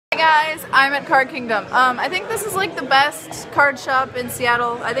guys, I'm at Card Kingdom. I think this is like the best card shop in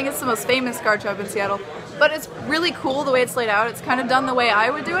Seattle. I think it's the most famous card shop in Seattle. But it's really cool the way it's laid out. It's kind of done the way I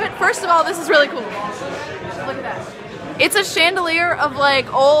would do it. First of all, this is really cool. Look at that. It's a chandelier of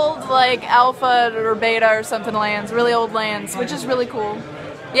like old like alpha or beta or something lands, really old lands, which is really cool.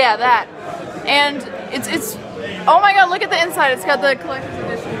 Yeah, that. And it's oh my god, look at the inside. It's got the collector's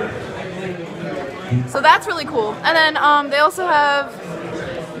edition. So that's really cool. And then they also have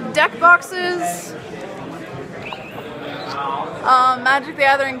deck boxes, Magic the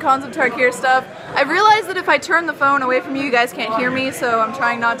Gathering, Cons of Tarkir stuff. I've realized that if I turn the phone away from you, you guys can't hear me, so I'm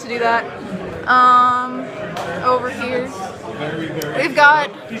trying not to do that. Over here, we've got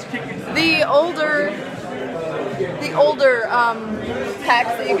the older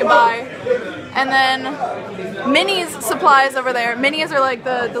packs that you can buy. And then minis supplies over there. Minis are like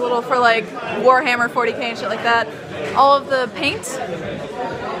the little for like Warhammer 40k and shit like that. All of the paint.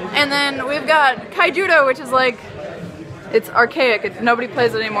 And then we've got Kaijudo, which is like, it's archaic. Nobody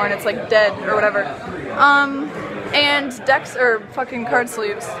plays it anymore and it's like dead or whatever. And decks or fucking card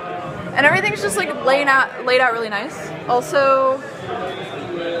sleeves. And everything's just like laid out really nice. Also,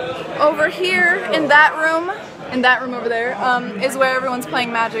 over here in that room over there, is where everyone's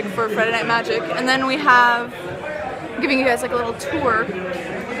playing Magic for Friday Night Magic. And then we have, I'm giving you guys like a little tour.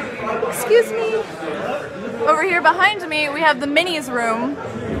 Excuse me. Over here behind me, we have the minis room,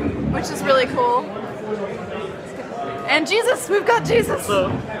 which is really cool. And Jesus, we've got Jesus. So,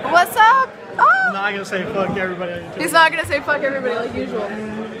 what's up? Oh! I'm not gonna say fuck everybody. He's not gonna say fuck everybody like usual.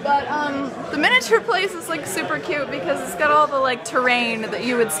 But the miniature place is like super cute because it's got all the like terrain that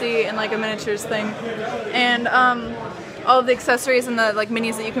you would see in like a miniatures thing, and all of the accessories and the like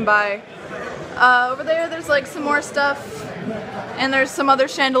minis that you can buy. Over there's like some more stuff, and there's some other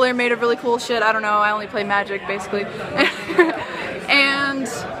chandelier made of really cool shit. I don't know. I only play Magic basically, and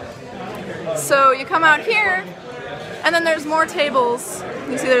so you come out here, and then there's more tables.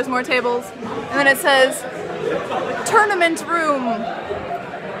 You see, there's more tables, and then it says tournament room.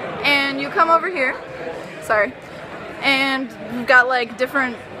 And you come over here, sorry, and you've got like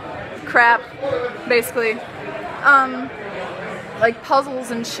different crap, basically, like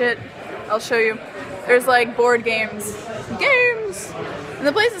puzzles and shit. I'll show you. There's like board games, and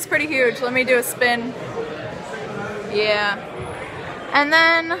the place is pretty huge. Let me do a spin. Yeah. And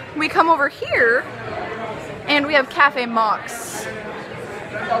then we come over here, and we have Cafe Mox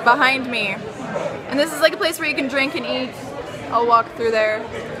behind me. And this is like a place where you can drink and eat. I'll walk through there.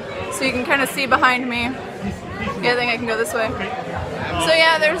 So you can kind of see behind me. Yeah, I think I can go this way. So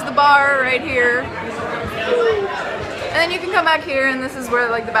yeah, there's the bar right here. And then you can come back here, and this is where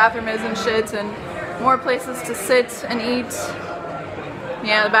like the bathroom is and shit, and more places to sit and eat.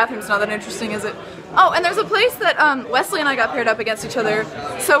 Yeah, the bathroom's not that interesting, is it? Oh, and there's a place that Wesley and I got paired up against each other.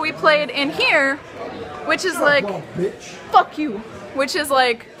 So we played in here, which is like, fuck you, which is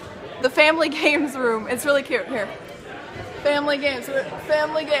like the family games room. It's really cute. Here. Family games,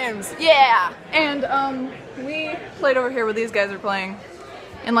 yeah! And we played over here where these guys are playing,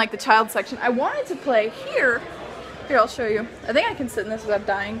 in like the child section. I wanted to play here. Here, I'll show you. I think I can sit in this without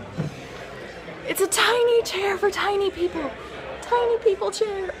dying. It's a tiny chair for tiny people. Tiny people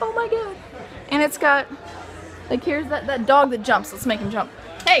chair, oh my god. And it's got, like here's that dog that jumps. Let's make him jump.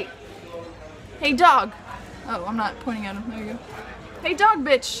 Hey! Hey dog! Oh, I'm not pointing at him, there you go. Hey dog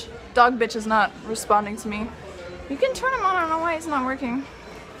bitch! Dog bitch is not responding to me. You can turn him on, I don't know why it's not working.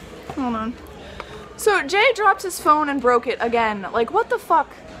 Hold on. So Jay dropped his phone and broke it again. Like, what the fuck?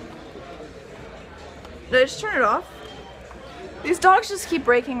 Did I just turn it off? These dogs just keep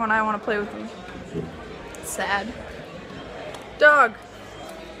breaking when I want to play with them. Sad. Dog.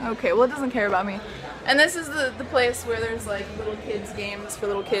 Okay, well it doesn't care about me. And this is the place where there's like little kids games for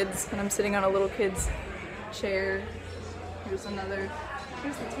little kids, and I'm sitting on a little kid's chair. Here's another,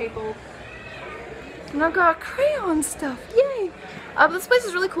 here's the table. And I've got crayon stuff, yay! This place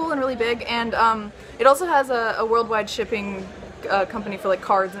is really cool and really big, and it also has a worldwide shipping company for like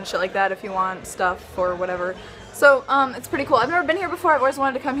cards and shit like that if you want stuff or whatever. So it's pretty cool. I've never been here before. I've always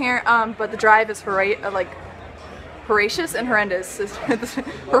wanted to come here, but the drive is like Horatius and horrendous.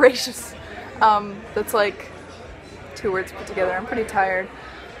 Horatius. That's like 2 words put together. I'm pretty tired.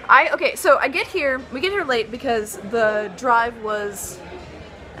 Okay, so we get here late because the drive was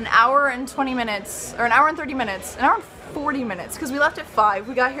an hour and 20 minutes, or an hour and 30 minutes, an hour and 40 minutes, because we left at 5.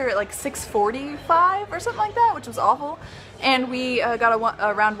 We got here at like 6:45 or something like that, which was awful, and we got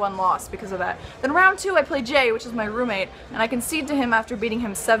a round 1 loss because of that. Then round 2 I played Jay, which is my roommate, and I conceded to him after beating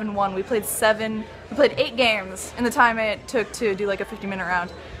him 7-1. We played 8 games in the time it took to do like a 50-minute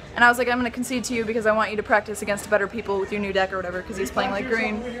round. And I was like, I'm gonna concede to you because I want you to practice against better people with your new deck or whatever, because he's playing like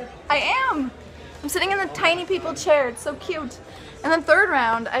green. I am! I'm sitting in the tiny people chair, it's so cute. And then third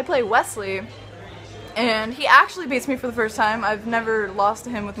round, I play Wesley, and he actually beats me for the first time. I've never lost to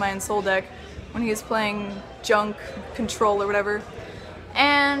him with my Ensoul deck when he was playing junk, control, or whatever.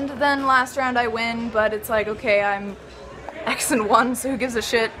 And then last round I win, but it's like, okay, I'm X and 1, so who gives a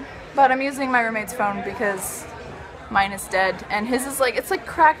shit? But I'm using my roommate's phone because mine is dead, and his is like, it's like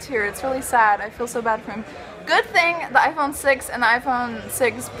cracked here. It's really sad. I feel so bad for him. Good thing the iPhone 6 and the iPhone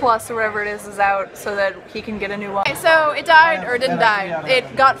 6 Plus or whatever it is out so that he can get a new one. Okay, so it died, or it didn't die.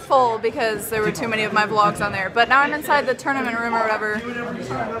 It got full because there were too many of my vlogs on there. But now I'm inside the tournament room or whatever,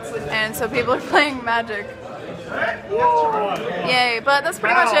 and so people are playing Magic. Yay, but that's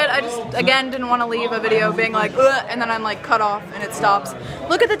pretty much it. I just, again, didn't want to leave a video being like, ugh, and then I'm like cut off and it stops.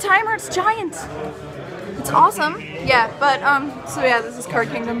 Look at the timer, it's giant. It's awesome. Yeah, but, so yeah, this is Card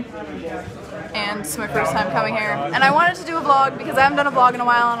Kingdom. And it's my first time coming here. And I wanted to do a vlog because I haven't done a vlog in a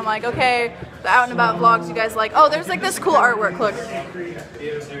while, and I'm like, okay, the out and about vlogs you guys like. Oh, there's like this cool artwork, look.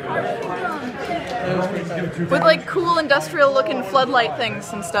 With like cool industrial looking floodlight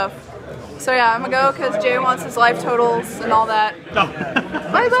things and stuff. So yeah, I'm gonna go because Jay wants his life totals and all that.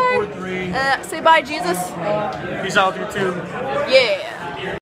 Bye bye. Say bye, Jesus. Peace out, YouTube. Yeah.